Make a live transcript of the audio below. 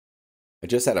I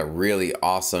just had a really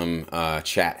awesome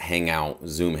chat hangout,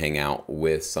 Zoom hangout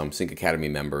with some Sync Academy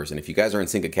members. And if you guys are in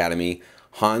Sync Academy,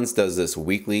 Hans does this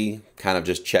weekly kind of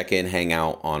just check-in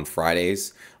hangout on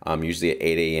Fridays, usually at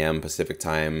 8 a.m. Pacific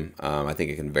time. I think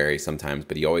it can vary sometimes,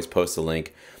 but he always posts a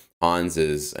link. Hans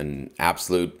is an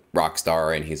absolute rock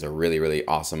star, and he's a really, really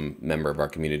awesome member of our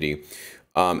community.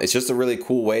 It's just a really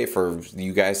cool way for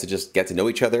you guys to just get to know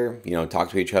each other, talk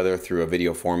to each other through a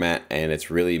video format, and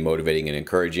it's really motivating and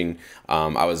encouraging.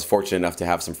 I was fortunate enough to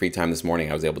have some free time this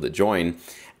morning. I was able to join,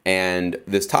 and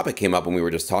this topic came up when we were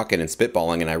just talking and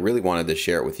spitballing, and I really wanted to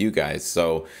share it with you guys.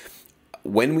 So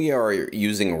when we are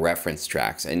using reference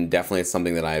tracks, and definitely it's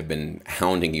something that I've been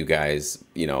hounding you guys,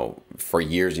 for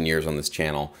years and years on this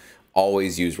channel,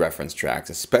 always use reference tracks,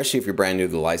 especially if you're brand new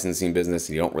to the licensing business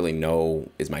and you don't really know,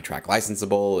 is my track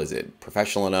licensable? Is it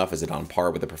professional enough? Is it on par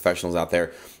with the professionals out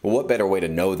there? Well, what better way to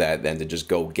know that than to just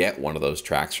go get one of those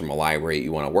tracks from a library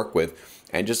you want to work with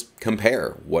and just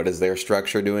compare. What is their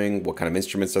structure doing? What kind of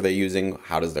instruments are they using?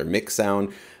 How does their mix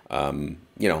sound?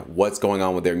 What's going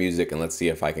on with their music? And let's see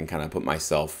if I can kind of put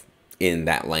myself in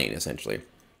that lane, essentially.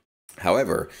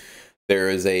 However, there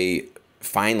is a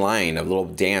fine line, a little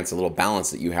dance, a little balance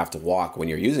that you have to walk when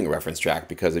you're using a reference track,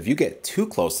 because if you get too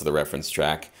close to the reference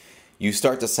track, you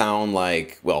start to sound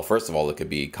like, well, first of all, it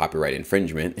could be copyright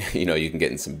infringement. You can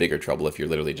get in some bigger trouble if you're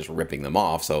literally just ripping them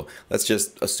off. So let's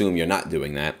just assume you're not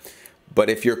doing that. But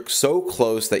if you're so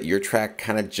close that your track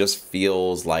kind of just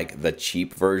feels like the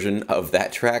cheap version of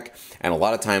that track, and a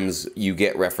lot of times you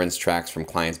get reference tracks from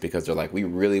clients because they're like, we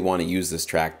really want to use this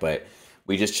track, but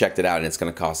we just checked it out and it's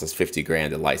going to cost us 50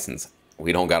 grand to license.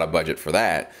 We don't got a budget for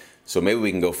that. So maybe we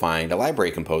can go find a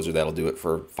library composer that'll do it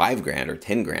for 5 grand or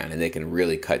 10 grand, and they can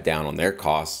really cut down on their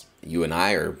costs. You and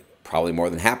I are probably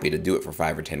more than happy to do it for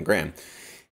 5 or 10 grand.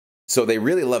 So they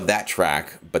really love that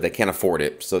track, but they can't afford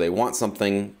it. So they want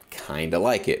something kind of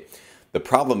like it. The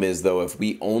problem is, though, if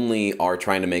we only are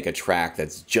trying to make a track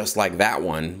that's just like that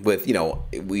one with,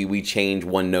 we change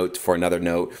one note for another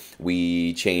note,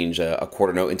 we change a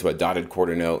quarter note into a dotted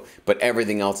quarter note, but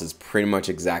everything else is pretty much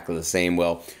exactly the same.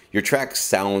 Well, your track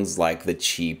sounds like the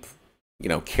cheap,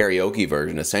 karaoke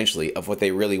version, essentially, of what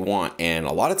they really want. And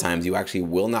a lot of times you actually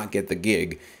will not get the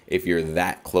gig if you're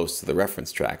that close to the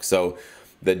reference track. So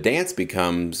the dance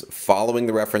becomes following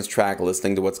the reference track,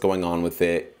 listening to what's going on with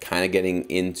it, kind of getting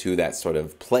into that sort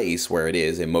of place where it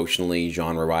is emotionally,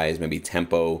 genre-wise, maybe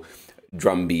tempo,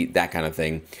 drum beat, that kind of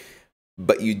thing.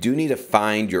 But you do need to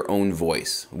find your own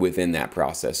voice within that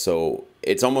process. So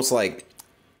it's almost like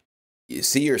you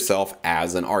see yourself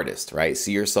as an artist, right?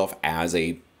 See yourself as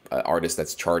a artist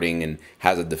that's charting and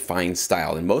has a defined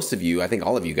style. And most of you, I think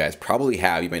all of you guys probably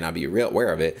have, you may not be real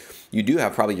aware of it, you do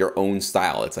have probably your own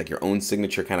style. It's like your own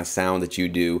signature kind of sound that you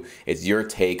do. It's your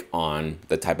take on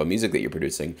the type of music that you're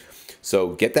producing. So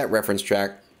get that reference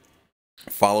track,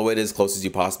 follow it as close as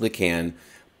you possibly can,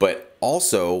 but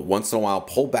also once in a while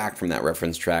pull back from that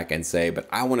reference track and say, but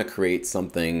I want to create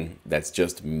something that's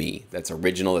just me, that's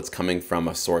original, that's coming from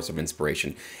a source of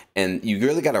inspiration. And you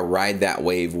really got to ride that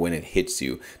wave when it hits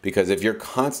you, because if you're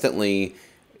constantly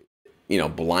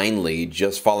blindly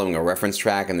just following a reference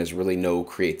track and there's really no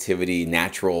creativity,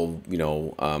 natural,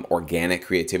 organic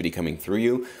creativity coming through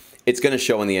you, it's going to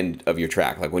show in the end of your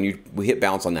track. Like when we hit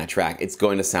bounce on that track, it's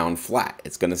going to sound flat.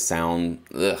 It's going to sound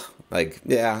like,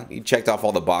 yeah, you checked off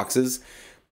all the boxes,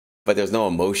 but there's no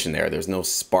emotion there. There's no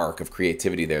spark of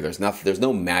creativity there. There's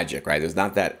no magic, right? There's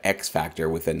not that X factor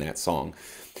within that song.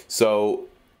 So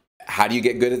how do you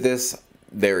get good at this?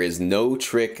 There is no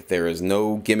trick. There is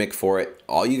no gimmick for it.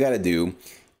 All you got to do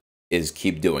is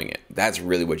keep doing it. That's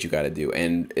really what you got to do.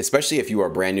 And especially if you are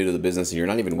brand new to the business and you're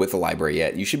not even with the library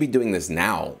yet, you should be doing this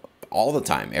now all the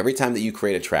time. Every time that you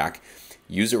create a track,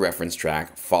 use a reference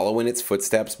track, follow in its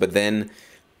footsteps, but then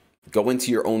go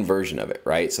into your own version of it,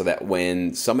 right? So that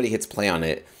when somebody hits play on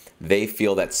it, they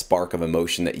feel that spark of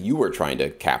emotion that you were trying to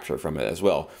capture from it as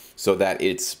well. So that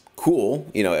it's cool,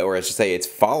 or I should say it's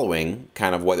following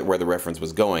kind of where the reference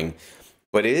was going,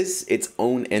 but it is its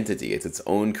own entity. It's its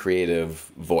own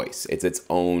creative voice. It's its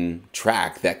own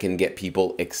track that can get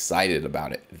people excited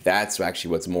about it. That's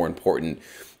actually what's more important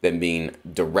than being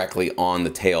directly on the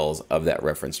tails of that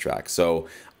reference track. So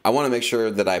I want to make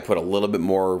sure that I put a little bit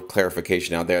more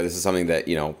clarification out there. This is something that,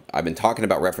 I've been talking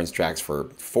about reference tracks for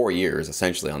 4 years,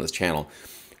 essentially, on this channel.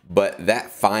 But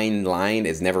that fine line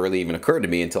has never really even occurred to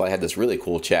me until I had this really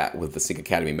cool chat with the Sync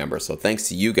Academy members. So thanks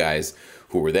to you guys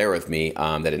who were there with me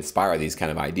that inspire these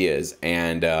kind of ideas.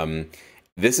 And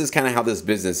this is kind of how this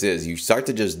business is. You start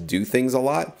to just do things a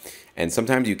lot, And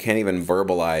sometimes you can't even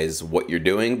verbalize what you're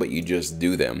doing, but you just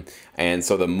do them. And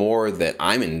so the more that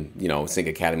I'm in, Sync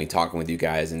Academy talking with you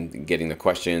guys and getting the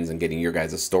questions and getting your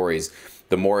guys' stories,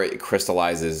 the more it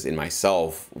crystallizes in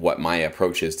myself what my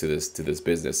approach is to this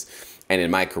business. And in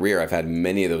my career, I've had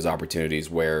many of those opportunities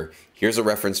where here's a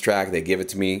reference track, they give it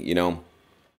to me,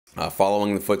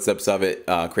 following the footsteps of it,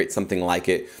 create something like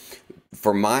it.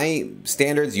 For my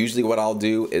standards, usually what I'll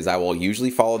do is I will usually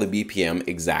follow the BPM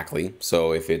exactly.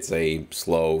 So if it's a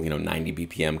slow, 90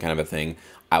 BPM kind of a thing,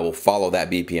 I will follow that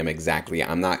BPM exactly.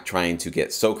 I'm not trying to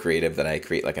get so creative that I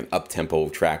create like an up-tempo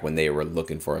track when they were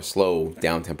looking for a slow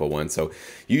down-tempo one. So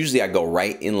usually I go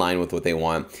right in line with what they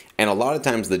want. And a lot of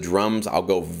times the drums, I'll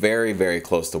go very, very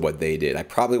close to what they did. I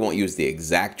probably won't use the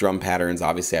exact drum patterns.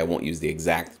 Obviously, I won't use the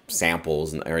exact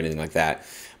samples or anything like that.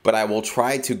 But I will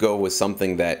try to go with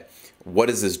something that,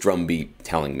 what is this drum beat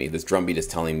telling me? This drum beat is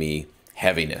telling me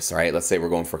heaviness, right? Let's say we're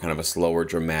going for kind of a slower,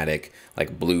 dramatic,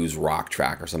 like blues rock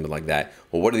track or something like that.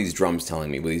 Well, what are these drums telling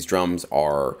me? Well, these drums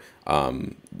are,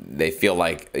 they feel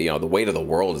like, the weight of the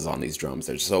world is on these drums.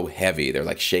 They're so heavy. They're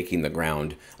like shaking the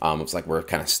ground. It's like we're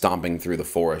kind of stomping through the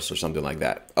forest or something like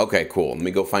that. Okay, cool. Let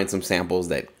me go find some samples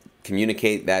that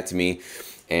communicate that to me.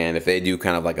 And if they do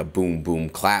kind of like a boom, boom,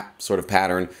 clap sort of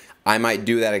pattern, I might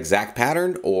do that exact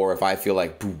pattern. Or if I feel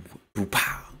like boom, boom,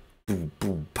 pow, boom,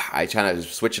 boom, pow, I try to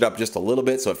switch it up just a little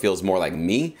bit so it feels more like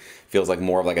me, feels like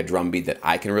more of like a drum beat that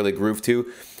I can really groove to.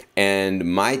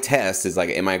 And my test is like,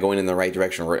 am I going in the right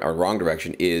direction or wrong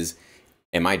direction?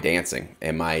 Am I dancing?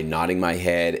 Am I nodding my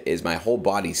head? Is my whole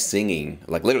body singing?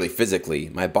 Like literally physically,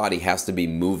 my body has to be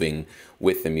moving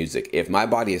with the music. If my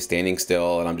body is standing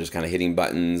still and I'm just kind of hitting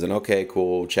buttons and okay,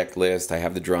 cool, checklist, I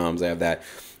have the drums, I have that,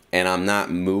 and I'm not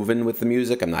moving with the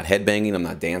music, I'm not headbanging, I'm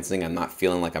not dancing, I'm not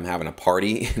feeling like I'm having a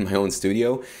party in my own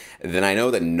studio, then I know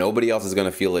that nobody else is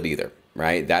gonna feel it either,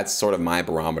 right? That's sort of my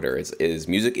barometer, is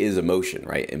music is emotion,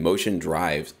 right? Emotion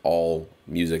drives all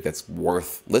music that's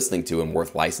worth listening to and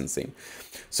worth licensing.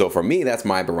 So for me, that's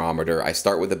my barometer. I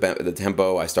start with the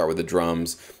tempo, I start with the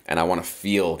drums, and I wanna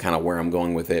feel kind of where I'm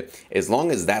going with it. As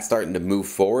long as that's starting to move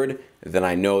forward, then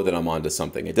I know that I'm onto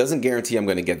something. It doesn't guarantee I'm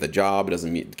gonna get the job, it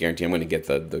doesn't guarantee I'm gonna get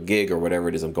the gig or whatever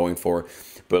it is I'm going for,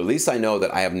 but at least I know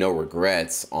that I have no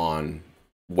regrets on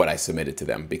what I submitted to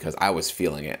them because I was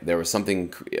feeling it. There was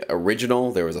something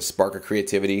original, there was a spark of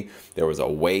creativity, there was a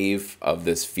wave of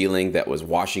this feeling that was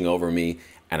washing over me,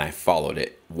 and I followed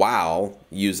it while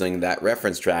using that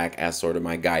reference track as sort of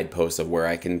my guidepost of where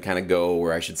I can kind of go,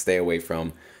 where I should stay away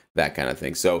from, that kind of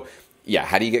thing. So yeah,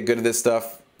 how do you get good at this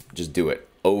stuff? Just do it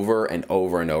over and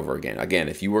over and over again. Again,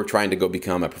 if you were trying to go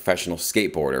become a professional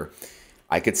skateboarder,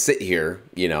 I could sit here,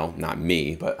 not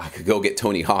me, but I could go get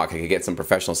Tony Hawk. I could get some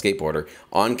professional skateboarder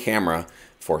on camera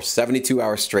for 72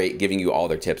 hours straight giving you all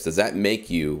their tips. Does that make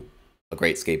you a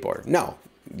great skateboarder? No.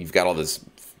 You've got all this,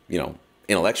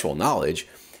 intellectual knowledge,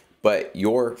 but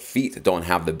your feet don't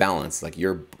have the balance. Like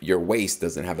your waist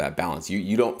doesn't have that balance.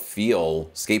 You don't feel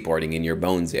skateboarding in your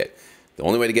bones yet. The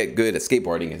only way to get good at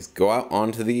skateboarding is go out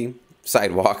onto the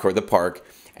sidewalk or the park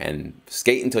and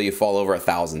skate until you fall over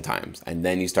 1,000 times. And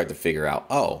then you start to figure out,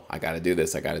 oh, I got to do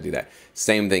this, I got to do that.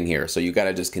 Same thing here. So you got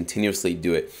to just continuously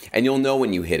do it. And you'll know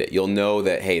when you hit it. You'll know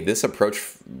that, hey, this approach,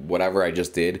 whatever I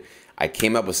just did, I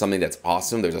came up with something that's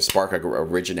awesome. There's a spark of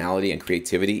originality and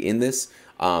creativity in this,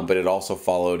 but it also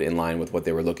followed in line with what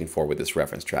they were looking for with this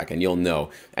reference track. And you'll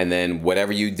know. And then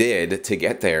whatever you did to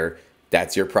get there,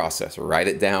 that's your process. Write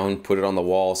it down, put it on the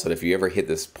wall, so that if you ever hit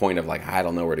this point of like, I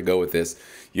don't know where to go with this,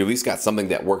 you at least got something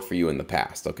that worked for you in the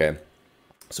past, okay?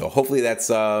 So hopefully that's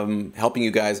helping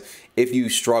you guys. If you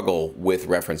struggle with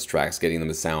reference tracks, getting them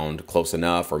to sound close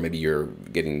enough, or maybe you're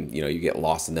getting, you get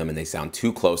lost in them and they sound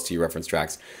too close to your reference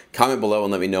tracks, comment below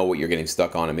and let me know what you're getting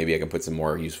stuck on, and maybe I can put some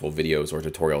more useful videos or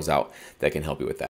tutorials out that can help you with that.